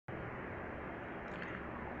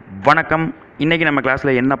வணக்கம். இன்றைக்கி நம்ம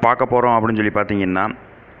கிளாஸில் என்ன பார்க்க போகிறோம் அப்படின்னு சொல்லி பார்த்தீங்கன்னா,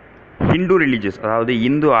 ஹிந்து ரிலீஜியஸ் அதாவது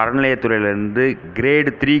இந்து அறநிலையத்துறையிலேருந்து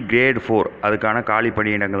கிரேடு 3 கிரேடு 4 அதுக்கான காலி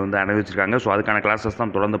பணியிடங்கள் வந்து அறிவிச்சிருக்காங்க. ஸோ அதுக்கான கிளாஸஸ்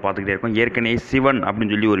தான் தொடர்ந்து பார்த்துக்கிட்டே இருக்கோம். ஏற்கனவே சிவன்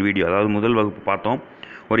அப்படின்னு சொல்லி ஒரு வீடியோ, அதாவது முதல் வகுப்பு பார்த்தோம்.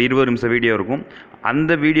 ஒரு 20 நிமிஷம் வீடியோ இருக்கும்.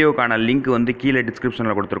 அந்த வீடியோக்கான லிங்க் வந்து கீழே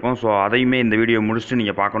டிஸ்கிரிப்ஷனில் கொடுத்துருக்கோம். ஸோ அதையுமே இந்த வீடியோ முடிச்சுட்டு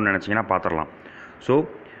நீங்கள் பார்க்கணுன்னு நினச்சிங்கன்னா பார்த்துடலாம். ஸோ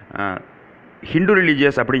ஹிந்து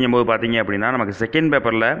ரிலீஜியஸ் அப்படிங்கும்போது பார்த்தீங்க அப்படின்னா, நமக்கு செகண்ட்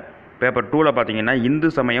பேப்பர் 2ல் பார்த்தீங்கன்னா இந்து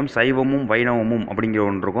சமயம் சைவமும் வைணவமும் அப்படிங்கிற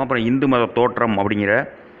ஒன்று இருக்கும். அப்புறம் இந்து மத தோற்றம் அப்படிங்கிற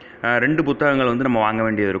 2 புத்தகங்கள் வந்து நம்ம வாங்க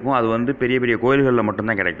வேண்டியது இருக்கும். அது வந்து பெரிய பெரிய கோயில்களில்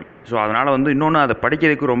மட்டும்தான் கிடைக்கும். ஸோ அதனால் வந்து இன்னொன்று அதை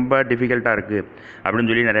படிக்கிறதுக்கு ரொம்ப டிஃபிகல்ட்டாக இருக்குது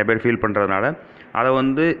அப்படின்னு சொல்லி நிறைய பேர் ஃபீல் பண்ணுறதுனால, அதை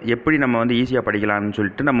வந்து எப்படி நம்ம வந்து ஈஸியாக படிக்கலாம்னு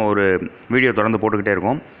சொல்லிட்டு நம்ம ஒரு வீடியோ தொடர்ந்து போட்டுக்கிட்டே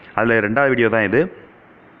இருக்கோம். அதில் 2வது வீடியோ தான் இது.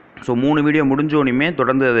 ஸோ 3 வீடியோ முடிஞ்சோனையுமே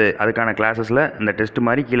தொடர்ந்து அதுக்கான கிளாஸஸில் இந்த டெஸ்ட்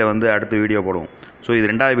மாதிரி கீழே வந்து அடுத்த வீடியோ போடுவோம். ஸோ இது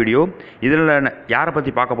 2வது வீடியோ. இதில் யாரை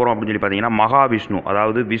பற்றி பார்க்க போகிறோம் அப்படின்னு சொல்லி பார்த்தீங்கன்னா, மகாவிஷ்ணு,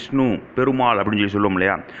 அதாவது விஷ்ணு பெருமாள் அப்படின்னு சொல்லி சொல்லுவோம்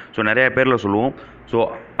இல்லையா. ஸோ நிறைய பேரில் சொல்லுவோம். ஸோ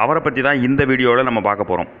அவரை பற்றி தான் இந்த வீடியோவில் நம்ம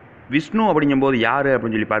பார்க்க போகிறோம். விஷ்ணு அப்படிங்கும்போது யார்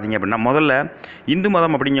அப்படின்னு சொல்லி பார்த்தீங்க அப்படின்னா, முதல்ல இந்து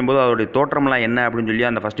மதம் அப்படிங்கும்போது அதோடைய தோற்றம்லாம் என்ன அப்படின்னு சொல்லி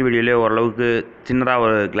அந்த ஃபஸ்ட் வீடியோலேயே ஓரளவுக்கு சின்னதாக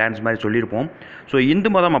ஒரு கிளான்ஸ் மாதிரி சொல்லியிருப்போம். ஸோ இந்து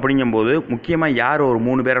மதம் அப்படிங்கும்போது முக்கியமாக யார் ஒரு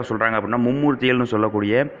 3 பேரை சொல்கிறாங்க அப்படின்னா, மும்மூர்த்திகள்னு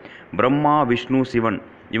சொல்லக்கூடிய பிரம்மா, விஷ்ணு, சிவன்,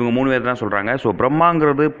 இவங்க 3 பேர் தான் சொல்கிறாங்க. ஸோ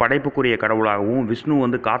பிரம்மாங்கிறது படைப்புக்குரிய கடவுளாகவும், விஷ்ணு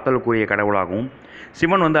வந்து காத்தலுக்குரிய கடவுளாகவும்,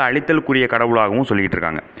 சிவன் வந்து அழித்தலுக்குரிய கடவுளாகவும் சொல்லிக்கிட்டு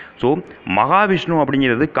இருக்காங்க. ஸோ மகாவிஷ்ணு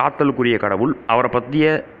அப்படிங்கிறது காத்தலுக்குரிய கடவுள். அவரை பற்றிய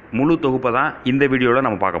முழு தொகுப்பை தான் இந்த வீடியோவில்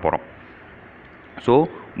நம்ம பார்க்க போகிறோம். ஸோ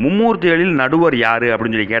மும்மூர்த்திகளில் நடுவர் யார்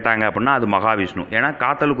அப்படின்னு சொல்லி கேட்டாங்க அப்படின்னா, அது மகாவிஷ்ணு. ஏன்னா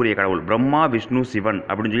காத்தலுக்குரிய கடவுள் பிரம்மா, விஷ்ணு, சிவன்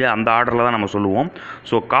அப்படின்னு சொல்லி அந்த ஆர்டரில் தான் நம்ம சொல்லுவோம்.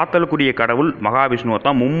 ஸோ காத்தலுக்குரிய கடவுள் மகாவிஷ்ணுவை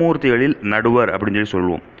தான் மும்மூர்த்திகளில் நடுவர் அப்படின்னு சொல்லி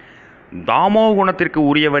சொல்லுவோம். தாமோ குணத்திற்கு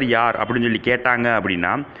உரியவர் யார் அப்படின்னு சொல்லி கேட்டாங்க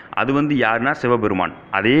அப்படின்னா, அது வந்து யாருன்னா சிவபெருமான்.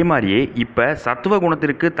 அதே மாதிரியே இப்போ சத்துவ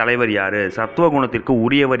குணத்திற்கு தலைவர் யார், சத்துவ குணத்திற்கு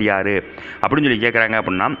உரியவர் யார் அப்படின்னு சொல்லி கேட்குறாங்க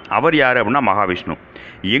அப்படின்னா, அவர் யார் அப்படின்னா மகாவிஷ்ணு.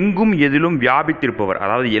 எங்கும் எதிலும் வியாபித்திருப்பவர்,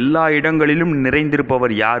 அதாவது எல்லா இடங்களிலும்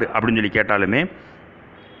நிறைந்திருப்பவர் யார் அப்படின்னு சொல்லி கேட்டாலுமே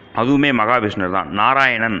அதுவுமே மகாவிஷ்ணு தான்.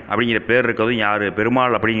 நாராயணன் அப்படிங்கிற பேர் இருக்கிறதும் யார்,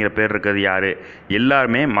 பெருமாள் அப்படிங்கிற பேர் இருக்கிறது யார்,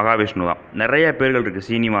 எல்லாருமே மகாவிஷ்ணு தான். நிறைய பேர்கள் இருக்குது.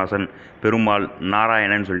 சீனிவாசன், பெருமாள்,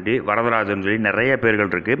 நாராயணன் சொல்லிட்டு, வரதராஜன் சொல்லி நிறைய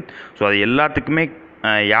பேர்கள் இருக்குது. ஸோ அது எல்லாத்துக்குமே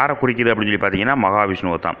யாரை குறிக்கிது அப்படின்னு சொல்லி பார்த்தீங்கன்னா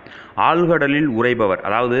மகாவிஷ்ணுவை தான். ஆழ்கடலில் உறைபவர்,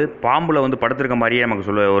 அதாவது பாம்பில் வந்து படுத்திருக்க மாதிரியே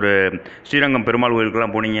நமக்கு ஒரு ஸ்ரீரங்கம் பெருமாள்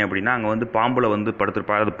கோயிலுக்குலாம் போனீங்க அப்படின்னா அங்கே வந்து பாம்பில் வந்து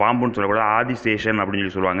படுத்திருப்பாங்க. அது பாம்புன்னு சொல்லக்கூடாது, ஆதிசேஷன் அப்படின்னு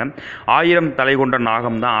சொல்லி சொல்லுவாங்க. 1000 தலை கொண்ட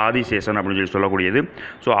நாகம் தான் ஆதிசேஷன் அப்படின்னு சொல்லி சொல்லக்கூடியது.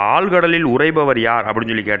 ஸோ ஆழ்கடலில் உறைபவர் யார்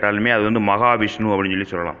அப்படின்னு சொல்லி கேட்டாலுமே அது வந்து மகாவிஷ்ணு அப்படின்னு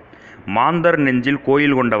சொல்லி சொல்லலாம். மாந்தர் நெஞ்சில்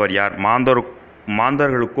கோயில் கொண்டவர் யார்,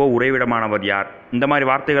 மாந்தர்களுக்கோ உறைவிடமானவர் யார், இந்த மாதிரி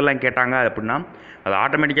வார்த்தைகள்லாம் கேட்டாங்க அப்படின்னா அது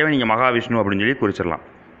ஆட்டோமேட்டிக்காகவே நீங்கள் மகாவிஷ்ணு அப்படின்னு சொல்லி குறிச்சிடலாம்.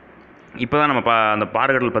 இப்போ தான் நம்ம அந்த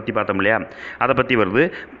பாற்கடல் பற்றி பார்த்தோம் இல்லையா, அதை பற்றி வருது.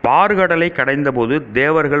 பாற்கடலை கடைந்த போது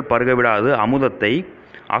தேவர்கள் பருகவிடாது அமுதத்தை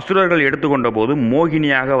அசுரர்கள் எடுத்துக்கொண்ட போது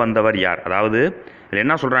மோகினியாக வந்தவர் யார். அதாவது இதில்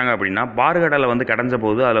என்ன சொல்கிறாங்க அப்படின்னா, பாற்கடலை வந்து கடைஞ்ச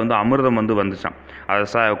போது அதில் வந்து அமிர்தம் வந்து வந்துச்சான்.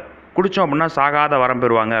 அதை குடித்தோம் அப்படின்னா சாகாத வரம்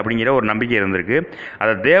பெறுவாங்க அப்படிங்கிற ஒரு நம்பிக்கை இருந்திருக்கு.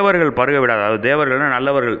 அதை தேவர்கள் பருக விடாது, அதாவது தேவர்கள்னால்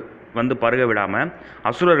நல்லவர்கள் வந்து பருக விடாமல்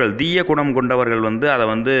அசுரர்கள் தீய குணம் கொண்டவர்கள் வந்து அதை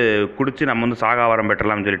வந்து குடித்து நம்ம வந்து சாகாவரம்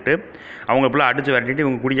பெற்றலாம்னு சொல்லிட்டு அவங்க பிள்ளை அடித்து விரட்டிட்டு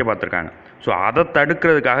இவங்க குடிக்க பார்த்துருக்காங்க. ஸோ அதை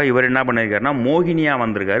தடுக்கிறதுக்காக இவர் என்ன பண்ணியிருக்காருன்னா மோகினியாக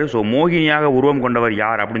வந்திருக்காரு. ஸோ மோகினியாக உருவம் கொண்டவர்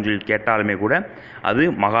யார் அப்படின்னு சொல்லி கேட்டாலுமே கூட அது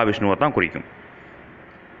மகாவிஷ்ணுவை தான் குறிக்கும்.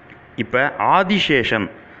 இப்போ ஆதிசேஷன்,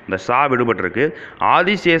 இந்த விடுபட்டிருக்கு.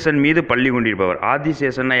 ஆதிசேஷன் மீது பள்ளி கொண்டிருப்பவர்.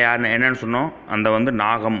 ஆதிசேஷன் யார் என்னன்னு சொன்னோம், அந்த வந்து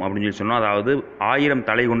நாகம் அப்படின்னு சொல்லி சொன்னோம், அதாவது 1000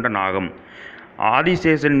 தலை கொண்ட நாகம்.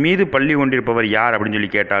 ஆதிசேஷன் மீது பள்ளி கொண்டிருப்பவர் யார் அப்படின்னு சொல்லி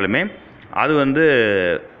கேட்டாலுமே அது வந்து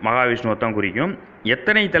மகாவிஷ்ணுவை தான் குறிக்கும்.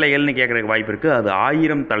 எத்தனை தலைகள்னு கேட்குறதுக்கு வாய்ப்பு இருக்குது, அது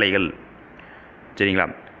 1000 தலைகள். சரிங்களா.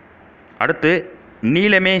 அடுத்து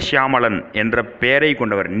நீலமே சியாமலன் என்ற பெயரை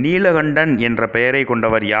கொண்டவர், நீலகண்டன் என்ற பெயரை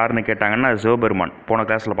கொண்டவர் யாருன்னு கேட்டாங்கன்னா அது சிவபெருமான். போன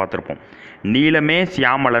கிளாஸில் பார்த்துருப்போம். நீலமே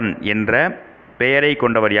சியாமலன் என்ற பெயரை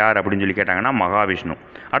கொண்டவர் யார் அப்படின்னு சொல்லி கேட்டாங்கன்னா மகாவிஷ்ணு.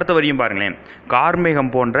 அடுத்த வரியும் பாருங்களேன்,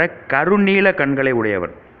 கார்மேகம் போன்ற கருநீல கண்களை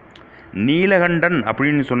உடையவர். நீலகண்டன்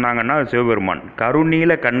அப்படின்னு சொன்னாங்கன்னா சிவபெருமான்.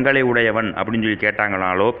 கருநீல கண்களை உடையவன் அப்படின்னு சொல்லி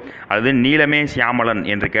கேட்டாங்கனாலோ, அது நீலமே சியாமலன்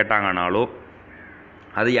என்று கேட்டாங்கனாலோ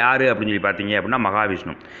அது யார் அப்படின்னு சொல்லி பார்த்தீங்க அப்படின்னா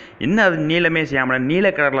மகாவிஷ்ணு. என்ன அது நீலமே சியாமலன், நீல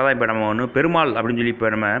கலரில் தான் இப்போ நம்ம ஒன்று பெருமாள் அப்படின்னு சொல்லி இப்போ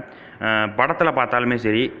நம்ம படத்தில் பார்த்தாலுமே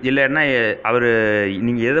சரி, இல்லைன்னா அவர்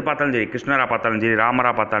நீங்கள் எதை பார்த்தாலும் சரி, கிருஷ்ணராக பார்த்தாலும் சரி,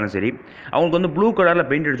 ராமராக பார்த்தாலும் சரி, அவங்களுக்கு வந்து ப்ளூ கலரில்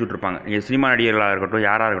பெயிண்ட் அடிச்சு விட்ருப்பாங்க. நீங்கள் சினிமா நடிகர்களாக இருக்கட்டும்,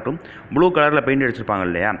 யாராக இருக்கட்டும், ப்ளூ கலரில் பெயிண்ட் அடிச்சிருப்பாங்க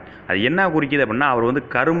இல்லையா. அது என்ன குறிக்கிது அப்படின்னா அவர் வந்து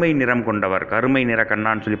கருமை நிறம் கொண்டவர், கருமை நிற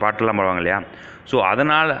கண்ணான்னு சொல்லி பாட்டெல்லாம் பாடுவாங்க இல்லையா. ஸோ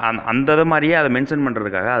அதனால் அந்த மாதிரியே அதை மென்ஷன்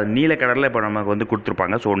பண்ணுறதுக்காக அது நீல கலரில் இப்போ நமக்கு வந்து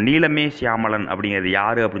கொடுத்துருப்பாங்க. ஸோ நீலமே சியாமலன் அப்படிங்கிறது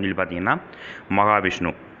யார் அப்படின்னு சொல்லி பார்த்தீங்கன்னா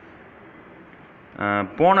மகாவிஷ்ணு.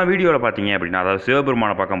 போன வீடியோவில் பார்த்தீங்க அப்படின்னா, அதாவது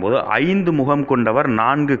சிவபெருமானை பார்க்கும்போது 5 முகம் கொண்டவர்,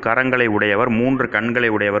 4 கரங்களை உடையவர், 3 கண்களை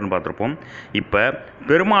உடையவர்னு பார்த்துருப்போம். இப்போ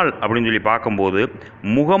பெருமாள் அப்படின்னு சொல்லி பார்க்கும்போது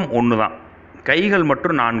முகம் ஒன்று தான், கைகள்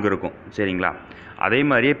மட்டும் 4 இருக்கும். சரிங்களா? அதே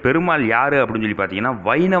மாதிரியே பெருமாள் யார் அப்படின்னு சொல்லி பார்த்தீங்கன்னா,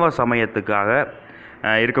 வைணவ சமயத்துக்காக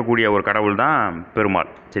இருக்கக்கூடிய ஒரு கடவுள் தான் பெருமாள்.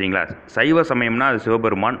 சரிங்களா? சைவ சமயம்னா அது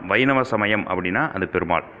சிவபெருமான், வைணவ சமயம் அப்படின்னா அது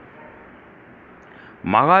பெருமாள்.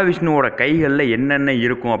 மகாவிஷ்ணுவோட கைகளில் என்னென்ன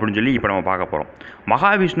இருக்கும் அப்படின்னு சொல்லி இப்போ நம்ம பார்க்க போகிறோம்.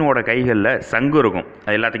 மகாவிஷ்ணுவோட கைகளில் சங்கு இருக்கும்,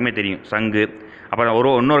 அது எல்லாத்துக்குமே தெரியும். சங்கு,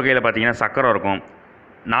 அப்புறம் இன்னொரு கையில் பார்த்தீங்கன்னா சக்கரம் இருக்கும்.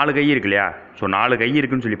 4 கை இருக்கு இல்லையா? ஸோ 4 கை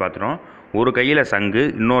இருக்குன்னு சொல்லி பார்த்துட்டோம். ஒரு கையில் சங்கு,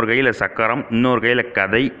 இன்னொரு கையில் சக்கரம், இன்னொரு கையில்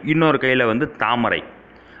கதை, இன்னொரு கையில் வந்து தாமரை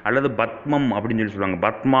அல்லது பத்மம் அப்படின்னு சொல்லி சொல்லுவாங்க.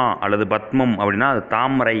 பத்மா அல்லது பத்மம் அப்படின்னா அது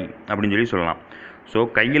தாமரை அப்படின்னு சொல்லி சொல்லலாம். ஸோ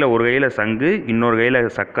கையில் ஒரு கையில் சங்கு, இன்னொரு கையில்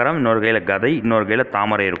சக்கரம், இன்னொரு கையில் கதை, இன்னொரு கையில்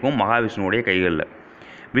தாமரை இருக்கும் மகாவிஷ்ணுவுடைய கைகளில்.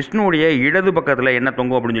 விஷ்ணுவுடைய இடது பக்கத்தில் என்ன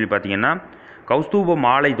தொங்கும் அப்படின்னு சொல்லி பார்த்தீங்கன்னா, கௌஸ்தூப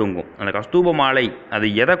மாலை தொங்கும். அந்த கௌஸ்தூப மாலை அது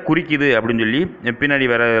எதை குறிக்குது அப்படின்னு சொல்லி பின்னாடி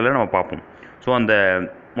வரதில் நம்ம பார்ப்போம். ஸோ அந்த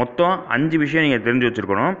மொத்தம் 5 விஷயம் நீங்கள் தெரிஞ்சு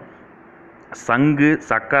வச்சுருக்கணும். சங்கு,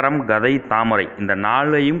 சக்கரம், கதை, தாமரை, இந்த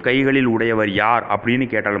 4ஐயும் கைகளில் உடையவர் யார் அப்படின்னு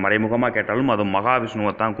கேட்டாலும், மறைமுகமாக கேட்டாலும் அது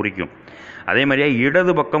மகாவிஷ்ணுவை தான் குறிக்கும். அதே மாதிரியே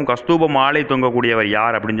இடது பக்கம் கஸ்தூப மாலை தொங்கக்கூடியவர்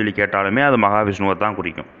யார் அப்படின்னு சொல்லி கேட்டாலுமே அது மகாவிஷ்ணுவை தான்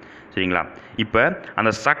குறிக்கும். சரிங்களா? இப்போ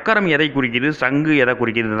அந்த சக்கரம் எதை குறிக்குது, சங்கு எதை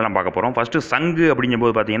குறிக்குது இதெல்லாம் பார்க்க போகிறோம். ஃபஸ்ட்டு சங்கு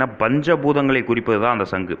அப்படிங்கும்போது பார்த்தீங்கன்னா பஞ்சபூதங்களை குறிப்பது தான் அந்த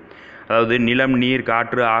சங்கு. அதாவது நிலம், நீர்,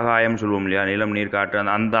 காற்று, ஆகாயம் சொல்லுவோம் இல்லையா? நிலம், நீர், காற்று,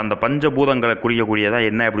 அந்த பஞ்சபூதங்களை குறிக்கக்கூடியதான்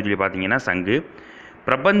என்ன அப்படின்னு சொல்லி பார்த்தீங்கன்னா சங்கு.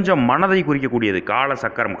 பிரபஞ்ச மனதை குறிக்கக்கூடியது கால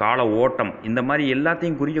சக்கரம், கால ஓட்டம், இந்த மாதிரி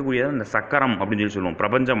எல்லாத்தையும் குறிக்கக்கூடியது அந்த சக்கரம் அப்படின்னு சொல்லி சொல்லுவோம்.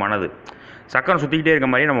 பிரபஞ்ச மனது சக்கரம் சுற்றிக்கிட்டே இருக்க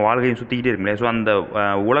மாதிரி நம்ம வாழ்க்கையும் சுற்றிக்கிட்டே இருக்கும் இல்லையா? ஸோ அந்த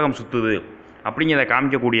உலகம் சுற்றுது அப்படிங்கிறத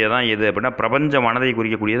காமிக்கக்கூடியதான் எது அப்படின்னா பிரபஞ்ச மனதை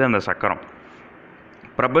குறிக்கக்கூடியது அந்த சக்கரம்.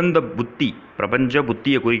 பிரபஞ்ச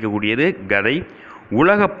புத்தியை குறிக்கக்கூடியது கதை.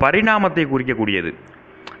 உலக பரிணாமத்தை குறிக்கக்கூடியது,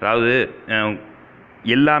 அதாவது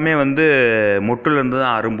எல்லாமே வந்து மொட்டுலேருந்து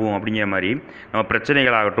தான் அரும்பும் அப்படிங்கிற மாதிரி நம்ம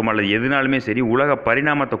பிரச்சனைகளாகட்டும் அல்லது எதுனாலுமே சரி உலக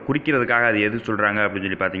பரிணாமத்தை குறிக்கிறதுக்காக அது எது சொல்கிறாங்க அப்படின்னு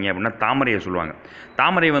சொல்லி பார்த்தீங்க அப்படின்னா தாமரையை சொல்லுவாங்க.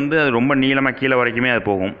 தாமரை வந்து அது ரொம்ப நீளமாக கீழே வரைக்குமே அது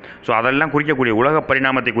போகும். ஸோ அதெல்லாம் குறிக்கக்கூடிய உலக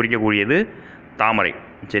பரிணாமத்தை குறிக்கக்கூடியது தாமரை.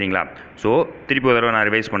 சரிங்களா? ஸோ திருப்பி ஒரு தடவை நான்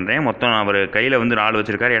ரிவைஸ் பண்ணுறேன். மொத்தம் அவர் கையில் வந்து 4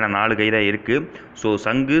 வச்சுருக்காரு, ஏன்னா 4 கை தான் இருக்குது. ஸோ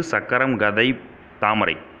சங்கு, சக்கரம், கதை,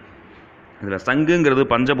 தாமரை. இதில் சங்குங்கிறது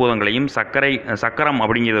பஞ்சபூதங்களையும், சக்கரம்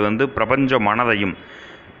அப்படிங்கிறது வந்து பிரபஞ்ச மனதையும்,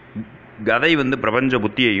 கதை வந்து பிரபஞ்ச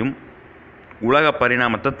புத்தியையும், உலக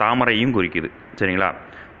பரிணாமத்தை தாமரையும் குறிக்குது. சரிங்களா?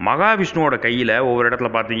 மகாவிஷ்ணுவோட கையில் ஒவ்வொரு இடத்துல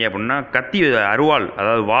பார்த்தீங்க அப்படின்னா கத்தி, அருவாள்,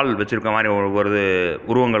 அதாவது வாள் வச்சுருக்க மாதிரி ஒவ்வொரு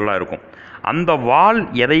உருவங்கள்லாம் இருக்கும். அந்த வாள்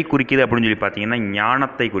எதை குறிக்குது அப்படின்னு சொல்லி பார்த்தீங்கன்னா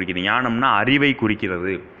ஞானத்தை குறிக்குது. ஞானம்னா அறிவை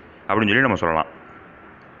குறிக்கிறது அப்படின்னு சொல்லி நம்ம சொல்லலாம்.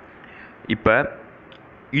 இப்போ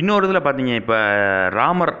இன்னொரு இதில் பார்த்தீங்க, இப்போ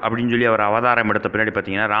ராமர் அப்படின்னு சொல்லி அவர் அவதாரம் எடுத்த பின்னாடி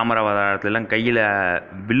பார்த்தீங்கன்னா ராமர் அவதாரத்துலலாம் கையில்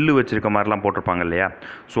வில்லு வச்சுருக்க மாதிரிலாம் போட்டிருப்பாங்க இல்லையா?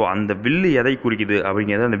 ஸோ அந்த வில்லு எதை குறிக்குது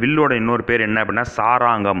அப்படிங்கிறது, அந்த வில்லோட இன்னொரு பேர் என்ன அப்படின்னா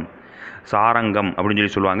சாரங்கம் அப்படின்னு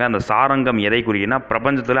சொல்லி சொல்லுவாங்க. அந்த சாரங்கம் எதை குறிக்குதுன்னா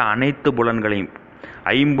பிரபஞ்சத்தில் அனைத்து புலன்களையும்,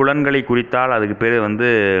 5 புலன்களை குறித்தால் அதுக்கு பேர் வந்து,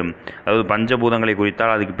 அதாவது பஞ்சபூதங்களை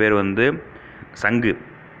குறித்தால் அதுக்கு பேர் வந்து சங்கு,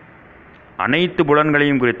 அனைத்து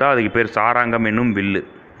புலன்களையும் குறித்தால் அதுக்கு பேர் சாராங்கம் என்னும் வில்லு.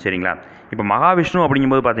 சரிங்களா? இப்போ மகாவிஷ்ணு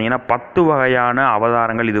அப்படிங்கும்போது பார்த்தீங்கன்னா 10 வகையான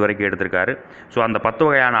அவதாரங்கள் இது வரைக்கும் எடுத்திருக்காரு. ஸோ அந்த 10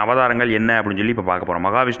 வகையான அவதாரங்கள் என்ன அப்படின்னு சொல்லி இப்போ பார்க்க போகிறோம்.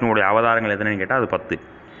 மகாவிஷ்ணுவோடைய அவதாரங்கள் எத்தனைன்னு கேட்டால் அது 10.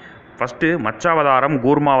 ஃபஸ்ட்டு மச்சாவதாரம்,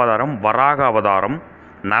 கூர்மாவதாரம், வராக அவதாரம்,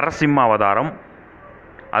 நரசிம்ம அவதாரம்,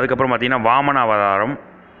 அதுக்கப்புறம் பார்த்திங்கன்னா வாமன அவதாரம்,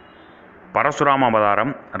 பரசுராம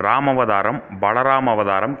அவதாரம், ராமவதாரம், பலராம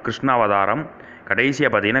அவதாரம், கிருஷ்ண அவதாரம்,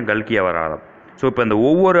 கடைசியாக பார்த்திங்கன்னா கல்கி அவதாரம். ஸோ இப்போ இந்த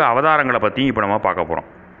ஒவ்வொரு அவதாரங்களை பற்றியும் இப்போ நம்ம பார்க்க போகிறோம்.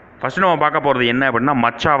 ஃபஸ்ட்டு நம்ம பார்க்க போகிறது என்ன அப்படின்னா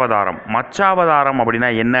மச்சாவதாரம் அப்படின்னா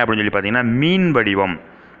என்ன அப்படின்னு சொல்லி பார்த்தீங்கன்னா மீன் வடிவம்.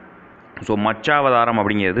 ஸோ மச்சாவதாரம்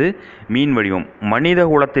அப்படிங்கிறது மீன் வடிவம். மனித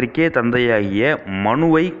குலத்திற்கே தந்தையாகிய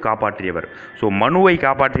மனுவை காப்பாற்றியவர். ஸோ மனுவை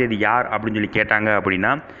காப்பாற்றியது யார் அப்படின்னு சொல்லி கேட்டாங்க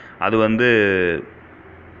அப்படின்னா அது வந்து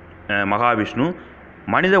மகாவிஷ்ணு.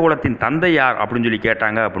 மனித குலத்தின் தந்தை யார் அப்படின்னு சொல்லி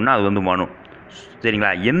கேட்டாங்க அப்படின்னா அது வந்து மனு. சரிங்களா?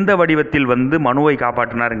 எந்த வடிவத்தில் வந்து மனுவை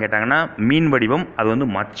காப்பாற்றினாருன்னு கேட்டாங்கன்னா மீன் வடிவம், அது வந்து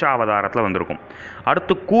மச்ச அவதாரத்தில் வந்திருக்கும்.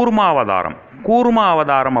 அடுத்து கூர்மா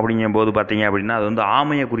அவதாரம் அப்படிங்கும்போது பார்த்தீங்க அப்படின்னா அது வந்து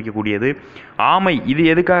ஆமையை குறிக்கக்கூடியது. ஆமை இது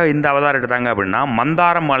எதுக்காக இந்த அவதாரம் எடுத்தாங்க அப்படின்னா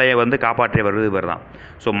மந்தார மலையை வந்து காப்பாற்றியவர் இவர் தான்.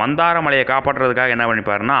 ஸோ மந்தார மலையை காப்பாற்றுறதுக்காக என்ன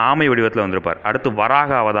பண்ணிப்பாருன்னா ஆமை வடிவத்தில் வந்திருப்பார். அடுத்து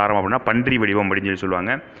வராக அவதாரம் அப்படின்னா பன்றி வடிவம் அப்படின்னு சொல்லி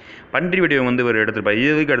சொல்லுவாங்க. பன்றி வடிவம் வந்து இவர் எடுத்திருப்பார்.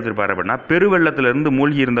 இது எதுக்கு எடுத்திருப்பார் அப்படின்னா பெருவெள்ளத்திலிருந்து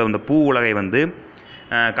மூழ்கி இருந்த அந்த பூ உலகை வந்து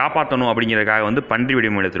காப்பாற்றணும் அப்படிங்கிறதுக்காக வந்து பன்றி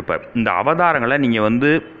வடிவம் எடுத்திருப்பார். இந்த அவதாரங்களை நீங்கள் வந்து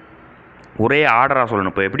ஒரே ஆர்டராக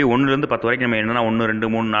சொல்லணும். இப்போ எப்படி 1லேருந்து 10 வரைக்கும் நம்ம என்னென்னா 1, 2,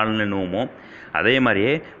 3, 4ன்னு எண்ணுவோமோ அதே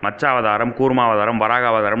மாதிரியே மச்ச அவதாரம், கூர்மா அவதாரம், வராக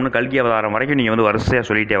அவதாரம்னு கல்கி அவதாரம் வரைக்கும் நீங்கள் வந்து வரிசையாக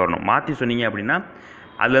சொல்லிகிட்டே வரணும். மாற்றி சொன்னீங்க அப்படின்னா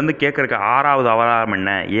அதுலேருந்து கேட்குறக்கு 6வது அவதாரம் என்ன,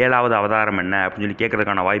 7வது அவதாரம் என்ன அப்படின்னு சொல்லி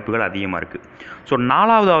கேட்குறதுக்கான வாய்ப்புகள் அதிகமாக இருக்குது. ஸோ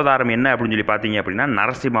 4வது அவதாரம் என்ன அப்படின்னு சொல்லி பார்த்தீங்க அப்படின்னா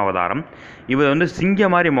நரசிம்ம அவதாரம். இவர் வந்து சிங்க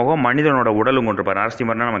மாதிரி முகம், மனிதனோட உடலும் கொண்டிருப்பார்.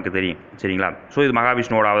 நரசிம்மர்னா நமக்கு தெரியும் சரிங்களா. ஸோ இது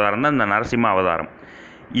மகாவிஷ்ணுவோட அவதாரம் தான் இந்த நரசிம்ம அவதாரம்.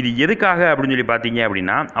 இது எதுக்காக அப்படின்னு சொல்லி பார்த்தீங்க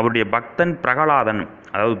அப்படின்னா அவருடைய பக்தன் பிரகலாதன்,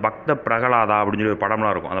 அதாவது பக்த பிரகலாதா அப்படின்னு சொல்லி ஒரு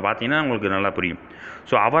படம்லாம் இருக்கும், அதை பார்த்தீங்கன்னா உங்களுக்கு நல்லா புரியும்.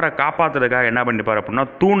 ஸோ அவரை காப்பாற்றுறதுக்காக என்ன பண்ணியிருப்பார் அப்படின்னா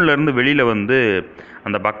தூண்லேருந்து வெளியில் வந்து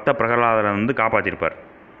அந்த பக்த பிரகலாதனை வந்து காப்பாற்றிருப்பார்.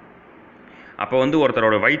 அப்போ வந்து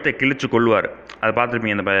ஒருத்தரோட வயிற்றை கிழிச்சு கொள்வார். அதை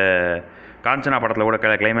பார்த்துருப்பீங்க, இந்த காஞ்சனா படத்தில் கூட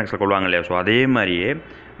கிளைமேக்ஸில் கொள்வாங்க இல்லையா. ஸோ அதே மாதிரியே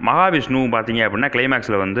மகாவிஷ்ணு பார்த்தீங்க அப்படின்னா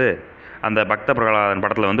கிளைமேக்ஸில் வந்து அந்த பக்த பிரகலாதன்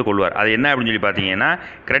படத்தில் வந்து கொள்வார். அது என்ன அப்படின்னு சொல்லி பார்த்தீங்கன்னா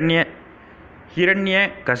ஹிரண்ய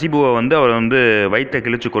கசிபுவை வந்து அவர் வந்து வயிற்றை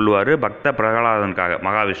கிழிச்சு கொள்வார் பக்த பிரகலாதனுக்காக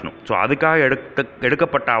மகாவிஷ்ணு. ஸோ அதுக்காக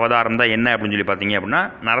எடுக்கப்பட்ட அவதாரம் தான் என்ன அப்படின்னு சொல்லி பார்த்தீங்க அப்படின்னா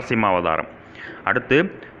நரசிம்ம அவதாரம். அடுத்து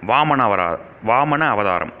வாமன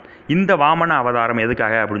அவதாரம். இந்த வாமன அவதாரம்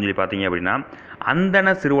எதுக்காக அப்படின்னு சொல்லி பார்த்தீங்க அப்படின்னா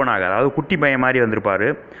அந்தன சிறுவனாக, அதாவது குட்டி பையன் மாதிரி வந்திருப்பார்.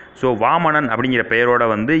 ஸோ வாமனன் அப்படிங்கிற பெயரோட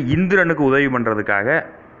வந்து இந்திரனுக்கு உதவி பண்ணுறதுக்காக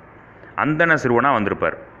அந்தன சிறுவனாக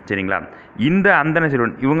வந்திருப்பார் சரிங்களா. இந்த அந்தன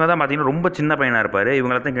சிறுவன் இவங்க தான் பார்த்தீங்கன்னா ரொம்ப சின்ன பையனாக இருப்பார்.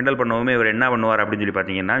 இவங்களை தான் கிண்டல் பண்ணுவோமே, இவர் என்ன பண்ணுவார் அப்படின்னு சொல்லி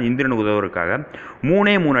பார்த்தீங்கன்னா இந்திரனுக்கு உதவுறதுக்காக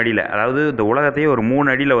 3 அடியில், அதாவது இந்த உலகத்தையே ஒரு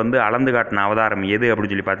 3 அடியில் வந்து அளந்து காட்டின அவதாரம் எது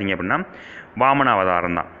அப்படின்னு சொல்லி பார்த்தீங்க அப்படின்னா வாமன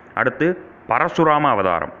அவதாரம் தான். அடுத்து பரசுராம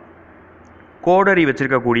அவதாரம். கோடரி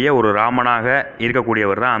வச்சிருக்கக்கூடிய ஒரு ராமனாக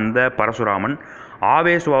இருக்கக்கூடியவர் தான் அந்த பரசுராமன்.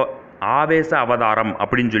 ஆவேச அவதாரம்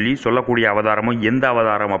அப்படின்னு சொல்லி சொல்லக்கூடிய அவதாரமும் எந்த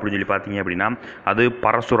அவதாரம் அப்படின்னு சொல்லி பார்த்தீங்க அப்படின்னா அது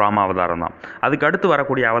பரசுராம அவதாரம் தான். அதுக்கு அடுத்து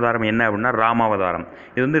வரக்கூடிய அவதாரம் என்ன அப்படின்னா ராமாவதாரம்.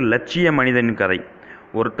 இது வந்து லட்சிய மனிதனின் கதை.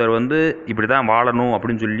 ஒருத்தர் வந்து இப்படி தான் வாழணும்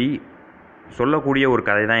அப்படின்னு சொல்லி சொல்லக்கூடிய ஒரு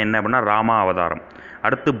கதை தான் என்ன அப்படின்னா ராமா அவதாரம்.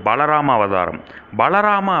 அடுத்து பலராம அவதாரம்.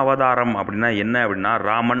 பலராம அவதாரம் அப்படின்னா என்ன அப்படின்னா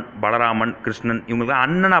ராமன், பலராமன், கிருஷ்ணன் இவங்களுக்கு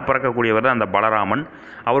அண்ணனாக பிறக்கக்கூடியவர் தான் அந்த பலராமன்.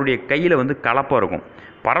 அவருடைய கையில் வந்து கலப்பம் இருக்கும்.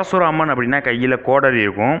 பரசுராமன் அப்படின்னா கையில் கோடரி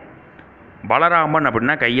இருக்கும். பலராமன்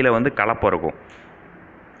அப்படின்னா கையில் வந்து கலப்பம் இருக்கும்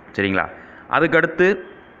சரிங்களா. அதுக்கடுத்து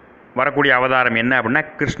வரக்கூடிய அவதாரம் என்ன அப்படின்னா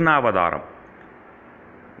கிருஷ்ணாவதாரம்.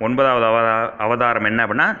 9வது அவதாரம் என்ன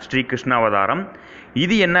அப்படின்னா ஸ்ரீ கிருஷ்ண அவதாரம்.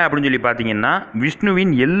 இது என்ன அப்படின்னு சொல்லி பார்த்தீங்கன்னா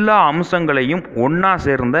விஷ்ணுவின் எல்லா அம்சங்களையும் ஒன்றா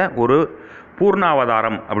சேர்ந்த ஒரு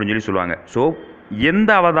பூர்ணாவதாரம் அப்படின்னு சொல்லி சொல்லுவாங்க. ஸோ எந்த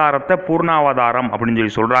அவதாரத்தை பூர்ணாவதாரம் அப்படின்னு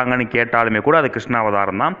சொல்லி சொல்கிறாங்கன்னு கேட்டாலுமே கூட அது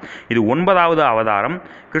கிருஷ்ணாவதாரம் தான். இது 9வது அவதாரம்.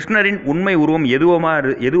 கிருஷ்ணரின் உண்மை உருவம்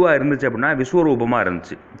எதுவாக இருந்துச்சு அப்படின்னா விஸ்வரூபமாக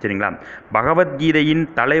இருந்துச்சு சரிங்களா. பகவத்கீதையின்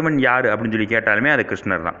தலைவன் யார் அப்படின்னு சொல்லி கேட்டாலுமே அது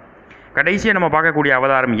கிருஷ்ணர் தான். கடைசியாக நம்ம பார்க்கக்கூடிய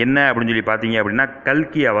அவதாரம் என்ன அப்படின்னு சொல்லி பார்த்தீங்க அப்படின்னா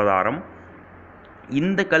கல்கி அவதாரம்.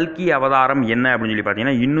 இந்த கல்கி அவதாரம் என்ன அப்படின்னு சொல்லி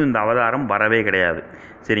பார்த்தீங்கன்னா இன்னும் இந்த அவதாரம் வரவே கிடையாது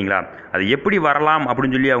சரிங்களா. அது எப்படி வரலாம்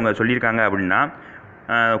அப்படின்னு சொல்லி அவங்க சொல்லியிருக்காங்க அப்படின்னா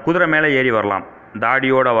குதிரை மேலே ஏறி வரலாம்,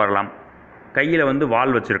 தாடியோடு வரலாம், கையில் வந்து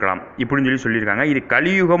வாள் வச்சுருக்கலாம் இப்படின்னு சொல்லியிருக்காங்க. இது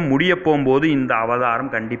கலியுகம் முடிய போகும்போது இந்த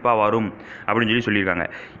அவதாரம் கண்டிப்பாக வரும் அப்படின்னு சொல்லியிருக்காங்க.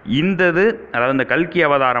 அதாவது இந்த கல்கி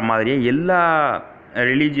அவதாரம் மாதிரியே எல்லா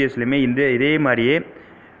ரிலீஜியஸ்லையுமே இதே மாதிரியே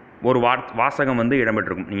ஒரு வாசகம் வந்து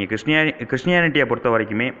இடம்பெற்றிருக்கும். நீங்கள் கிறிஸ்டியானிட்டியை பொறுத்த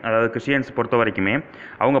வரைக்குமே, அதாவது கிறிஸ்டியன்ஸ் பொறுத்த வரைக்குமே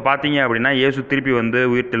அவங்க பார்த்தீங்க அப்படின்னா இயேசு திருப்பி வந்து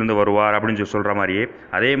உயிர்த்தெழுந்து வருவார் அப்படின்னு சொல்லி சொல்கிற மாதிரியே,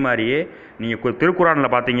 அதே மாதிரியே நீங்கள்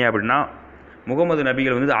திருக்குறானில் பார்த்தீங்க அப்படின்னா முகமது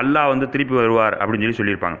நபிகள் வந்து அல்லாஹ் வந்து திருப்பி வருவார் அப்படின்னு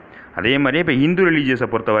சொல்லியிருப்பாங்க. அதே மாதிரியே இப்போ இந்து ரிலீஜியஸை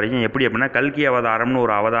பொறுத்த வரைக்கும் எப்படி அப்படின்னா கல்கி அவதாரம்னு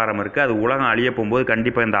ஒரு அவதாரம் இருக்குது. அது உலகம் அழிய போகும்போது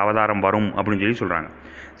கண்டிப்பாக இந்த அவதாரம் வரும் அப்படின்னு சொல்கிறாங்க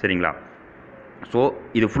சரிங்களா. ஸோ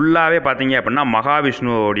இது ஃபுல்லாகவே பார்த்தீங்க அப்படின்னா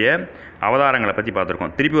மகாவிஷ்ணுவோடைய அவதாரங்களை பற்றி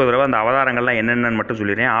பார்த்துருக்கோம். திருப்பி ஒரு தடவை அந்த அவதாரங்கள்லாம் என்னென்னு மட்டும்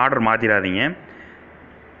சொல்லிடுறேன், ஆர்டர் மாற்றிடாதீங்க.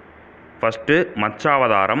 ஃபஸ்ட்டு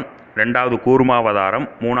மச்சாவதாரம், 2வது கூர்மாவதாரம்,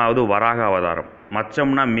 3வது வராக அவதாரம்.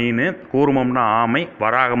 மச்சம்னா மீன், கூர்மம்னா ஆமை,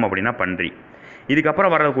 வராகம் அப்படின்னா பன்றி.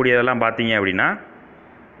 இதுக்கப்புறம் வரக்கூடியதெல்லாம் பார்த்தீங்க அப்படின்னா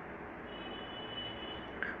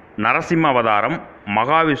நரசிம்ம அவதாரம்,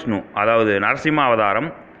 மகாவிஷ்ணு அதாவது நரசிம்ம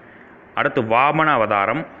அவதாரம், அடுத்து வாமன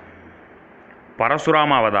அவதாரம்,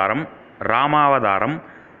 பரசுராம அவதாரம், ராமாவதாரம்,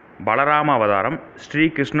 பலராம அவதாரம்,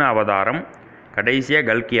 ஸ்ரீகிருஷ்ண அவதாரம், கடைசியாக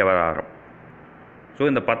கல்கி அவதாரம். ஸோ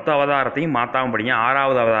இந்த 10 அவதாரத்தையும் மாற்றாமல் படிங்க.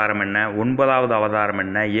 6வது அவதாரம் என்ன, 9வது அவதாரம்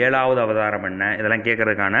என்ன, 7வது அவதாரம் என்ன, இதெல்லாம்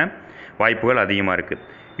கேட்குறதுக்கான வாய்ப்புகள் அதிகமாக இருக்குது.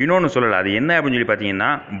 இன்னொன்று சொல்லலை, அது என்ன அப்படின்னு சொல்லி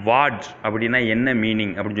பார்த்தீங்கன்னா வாட்ஜ் அப்படின்னா என்ன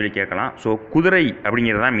மீனிங் அப்படின்னு சொல்லி கேட்கலாம். ஸோ குதிரை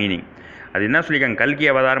அப்படிங்கிறது தான் மீனிங். அது என்ன சொல்லியிருக்காங்க, கல்கி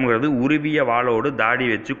அவதாரம்ங்கிறது உருவிய வாளோடு தாடி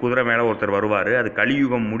வச்சு குதிரை மேலே ஒருத்தர் வருவார், அது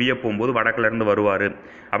கலியுகம் முடிய போகும்போது வடக்கிலேருந்து வருவார்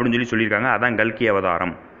அப்படின்னு சொல்லியிருக்காங்க. அதான் கல்கி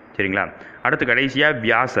அவதாரம் சரிங்களா. அடுத்து கடைசியாக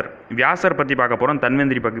வியாசர் பற்றி பார்க்க போகிறோம்,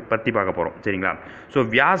 தன்வந்திரி பற்றி பார்க்க போகிறோம் சரிங்களா. ஸோ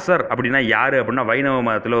வியாசர் அப்படின்னா யார் அப்படின்னா வைணவ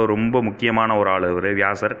மதத்தில் ரொம்ப முக்கியமான ஒரு ஆள் அவர்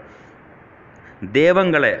வியாசர்.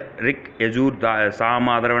 தேவங்களை ரிக், யஜூர்,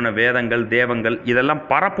 சாம, அதர்வன வேதங்கள், தேவங்கள் இதெல்லாம்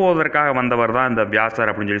பரப்புவதற்காக வந்தவர் தான் இந்த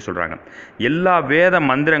வியாசர் அப்படின்னு சொல்கிறாங்க. எல்லா வேத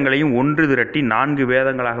மந்திரங்களையும் ஒன்று திரட்டி 4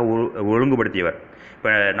 வேதங்களாக ஒழுங்குபடுத்தியவர்.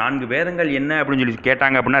 இப்போ 4 வேதங்கள் என்ன அப்படின்னு சொல்லி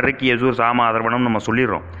கேட்டாங்க அப்படின்னா ரிக், யஜுர், சாம, அதர்வணம்னு நம்ம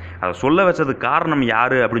சொல்லிடுறோம். அதை சொல்ல வச்சதுக்கு காரணம்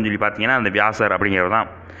யார் அப்படின்னு சொல்லி பார்த்தீங்கன்னா அந்த வியாசர் அப்படிங்கிறவர் தான்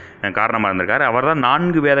காரணமாக இருந்திருக்கார். அவர் தான்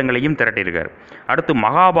 4 வேதங்களையும் திரட்டியிருக்கார். அடுத்து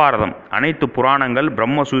மகாபாரதம், அனைத்து புராணங்கள்,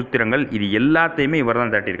 பிரம்மசூத்திரங்கள், இது எல்லாத்தையுமே இவர்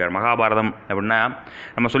தான் திரட்டியிருக்கார். மகாபாரதம் அப்படின்னா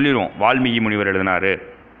நம்ம சொல்லிடுவோம், வால்மீகி முனிவர் எழுதினார்,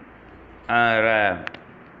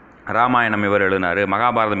 ராமாயணம் இவர் எழுதினார்,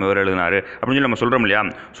 மகாபாரதம் இவர் எழுதினார் அப்படின்னு சொல்லி நம்ம சொல்கிறோம் இல்லையா.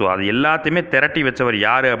 ஸோ அது எல்லாத்தையுமே திரட்டி வச்சவர்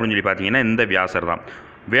யார் அப்படின்னு சொல்லி பார்த்தீங்கன்னா இந்த வியாசர் தான்.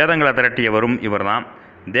 வேதங்களை திரட்டியவரும் இவர் தான்,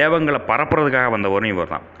 தேவங்களை பரப்புறதுக்காக வந்தவரும்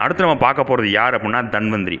இவர் தான். அடுத்து நம்ம பார்க்க போகிறது யார் அப்படின்னா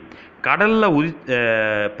தன்வந்திரி. கடலில்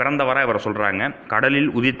பிறந்தவராக இவரை சொல்கிறாங்க. கடலில்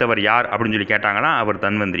உதித்தவர் யார் அப்படின்னு சொல்லி கேட்டாங்கன்னா அவர்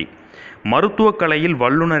தன்வந்திரி. மருத்துவக்கலையில்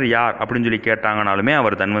வல்லுனர் யார் அப்படின்னு சொல்லி கேட்டாங்கனாலுமே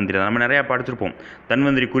அவர் தன்வந்திரி தான். நம்ம நிறையா படிச்சிருப்போம்,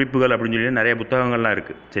 தன்வந்திரி குறிப்புகள் அப்படின்னு சொல்லி நிறைய புத்தகங்கள்லாம்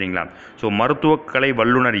இருக்குது, சரிங்களா. ஸோ மருத்துவக்கலை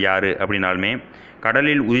வல்லுனர் யார் அப்படின்னாலுமே,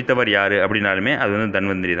 கடலில் உதித்தவர் யார் அப்படின்னாலுமே அது வந்து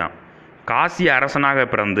தன்வந்திரி தான். காசி அரசனாக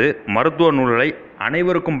பிறந்து மருத்துவ நூல்களை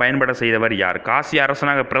அனைவருக்கும் பயன்பட செய்தவர் யார்? காசி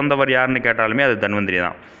அரசனாக பிறந்தவர் யாருன்னு கேட்டாலுமே அது தன்வந்திரி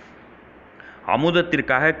தான்.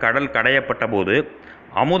 அமுதத்திற்காக கடல் கடையப்பட்ட போது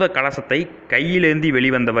அமுத கலசத்தை கையிலேந்தி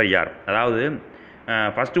வெளிவந்தவர் யார்? அதாவது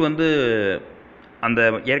ஃபஸ்ட்டு வந்து அந்த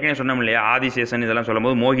ஏற்கனவே சொன்னோம் இல்லையா, ஆதிசேஷன் இதெல்லாம்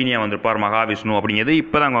சொல்லும்போது மோகினியாக வந்திருப்பார் மகாவிஷ்ணு அப்படிங்கிறது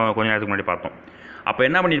இப்போ தான் கொஞ்ச நேரத்துக்கு முன்னாடி பார்த்தோம். அப்போ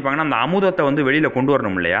என்ன பண்ணியிருப்பாங்கன்னா அந்த அமுதத்தை வந்து வெளியில் கொண்டு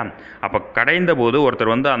வரணும் இல்லையா. அப்போ கடைந்த போது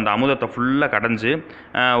ஒருத்தர் வந்து அந்த அமுதத்தை ஃபுல்லாக கடைஞ்சி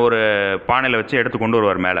ஒரு பானையில் வச்சு எடுத்து கொண்டு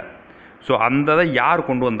வருவார் மேலே. ஸோ அந்த யார்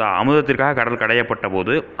கொண்டு வந்தா? அமுதத்திற்காக கடல் கடையப்பட்ட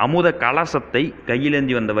போது அமுத கலசத்தை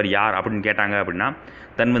கையிலேந்தி வந்தவர் யார் அப்படின்னு கேட்டாங்க அப்படின்னா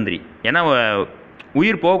தன்வந்திரி. ஏன்னா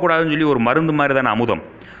உயிர் போகக்கூடாதுன்னு சொல்லி ஒரு மருந்து மாதிரி தானே அமுதம்.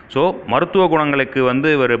 ஸோ மருத்துவ குணங்களுக்கு வந்து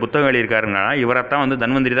இவர் புத்தகம் எழுதியிருக்காருன்னா இவரைத்தான் வந்து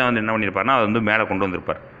தன்வந்திரி தான் வந்து என்ன பண்ணியிருப்பார்னா அதை வந்து மேலே கொண்டு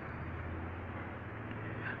வந்திருப்பார்.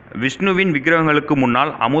 விஷ்ணுவின் விக்கிரகங்களுக்கு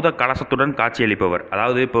முன்னால் அமுத கலசத்துடன் காட்சியளிப்பவர்.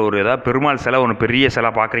 அதாவது இப்போ ஒரு ஏதாவது பெருமாள் சிலை, ஒன்று பெரிய சிலை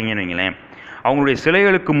பார்க்குறீங்கன்னு வைங்களேன், அவங்களுடைய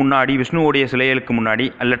சிலைகளுக்கு முன்னாடி, விஷ்ணுவோடைய சிலைகளுக்கு முன்னாடி,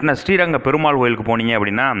 இல்லாட்டினா ஸ்ரீரங்க பெருமாள் கோயிலுக்கு போனீங்க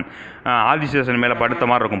அப்படின்னா ஆதிசேஷன் மேலே படுத்த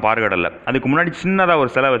மாதிரி இருக்கும் பாறுகடலில், அதுக்கு முன்னாடி சின்னதாக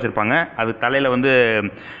ஒரு சிலை வச்சுருப்பாங்க. அது தலையில் வந்து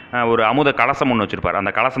ஒரு அமுத கலசம் ஒன்று வச்சுருப்பார்.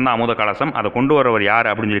 அந்த கலசம் தான் அமுத கலசம். அதை கொண்டு வரவர்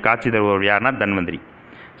யார் அப்படின்னு சொல்லி காட்சி தருபவர் யாருன்னா தன்வந்திரி,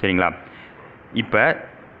 சரிங்களா. இப்போ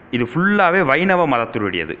இது ஃபுல்லாகவே வைணவ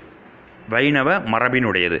மதத்தினுடையது, வைணவ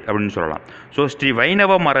மரபினுடையது அப்படின்னு சொல்லலாம். ஸோ ஸ்ரீ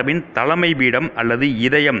வைணவ மரபின் தலைமை பீடம் அல்லது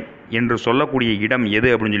இதயம் என்று சொல்லக்கூடிய இடம் எது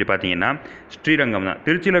அப்படின்னு சொல்லி பார்த்தீங்கன்னா ஸ்ரீரங்கம் தான்.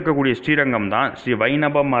 திருச்சியில் இருக்கக்கூடிய ஸ்ரீரங்கம் தான் ஸ்ரீ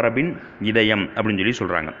வைணவ மரபின் இதயம் அப்படின்னு சொல்லி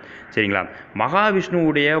சொல்கிறாங்க, சரிங்களா.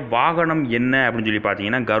 மகாவிஷ்ணுவுடைய வாகனம் என்ன அப்படின்னு சொல்லி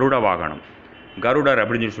பார்த்தீங்கன்னா கருட வாகனம், கருடர்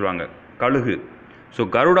அப்படின்னு சொல்லி சொல்லுவாங்க, கழுகு. ஸோ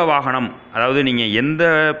கருட வாகனம், அதாவது நீங்கள் எந்த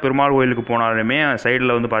பெருமாள் கோயிலுக்கு போனாலுமே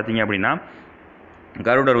சைடில் வந்து பார்த்தீங்க அப்படின்னா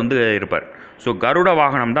கருடர் வந்து இருப்பார். ஸோ கருட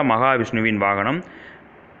வாகனம் தான் மகாவிஷ்ணுவின் வாகனம்.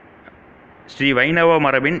 ஸ்ரீ வைணவ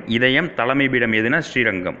மரபின் இதயம், தலைமை பீடம் எதுனா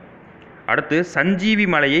ஸ்ரீரங்கம். அடுத்து சஞ்சீவி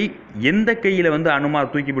மலையை எந்த கையில் வந்து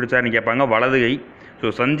அனுமார் தூக்கி பிடிச்சார்னு கேட்பாங்க, வலது கை.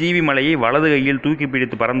 ஸோ சஞ்சீவி மலையை வலது கையில் தூக்கி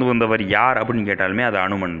பிடித்து பறந்து வந்தவர் யார் அப்படின்னு கேட்டாலுமே அது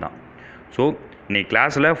அனுமன் தான். ஸோ இன்னைக்கு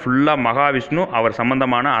கிளாஸில் ஃபுல்லாக மகாவிஷ்ணு அவர்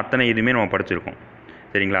சம்மந்தமான அத்தனை இதுவுமே நம்ம படிச்சிருக்கோம்,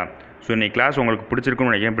 சரிங்களா. ஸோ இன்றைக்கி கிளாஸ் உங்களுக்கு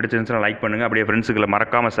பிடிச்சிருக்குன்னு நினைக்கிறேன். பிடிச்சிருந்துச்சுன்னா லைக் பண்ணுங்கள், அப்படியே ஃப்ரெண்ட்ஸுகளை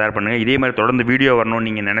மறக்காமல் ஷேர் பண்ணுங்கள். இதே மாதிரி தொடர்ந்து வீடியோ வரணும்னு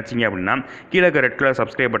நீங்கள் நினச்சிங்க அப்படின்னா கீழே ரெட் கலர்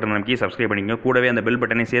சப்ஸ்கிரைப் பட்டன் அமைக்கி சப்ஸ்கிரைப் பண்ணிக்கங்க. கூடவே அந்த பெல்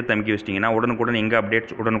பட்டனை சேர்த்து அமைக்கி வச்சிட்டிங்கன்னா உடனுக்குடன் எங்கள்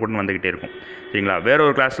அப்டேட்ஸ் உடனுக்குடன் வந்துகிட்டே இருக்கும், சரிங்களா. வேற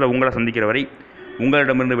ஒரு கிளாஸில் உங்களை சந்திக்கிற வரை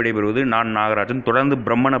உங்களிடமிருந்து விடைபெறுவது நான் நாகராஜன். தொடர்ந்து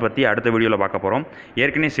பிரம்மனை பற்றி அடுத்த வீடியோவில் பார்க்க போகிறோம்.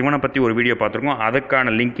 ஏற்கனவே சிவனை பற்றி ஒரு வீடியோ பார்த்துருக்கோம்,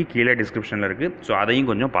 அதுக்கான லிங்க் கீழே டிஸ்கிரிப்ஷனில் இருக்குது. ஸோ அதையும்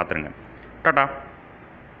கொஞ்சம் பார்த்துருங்க. டாடா.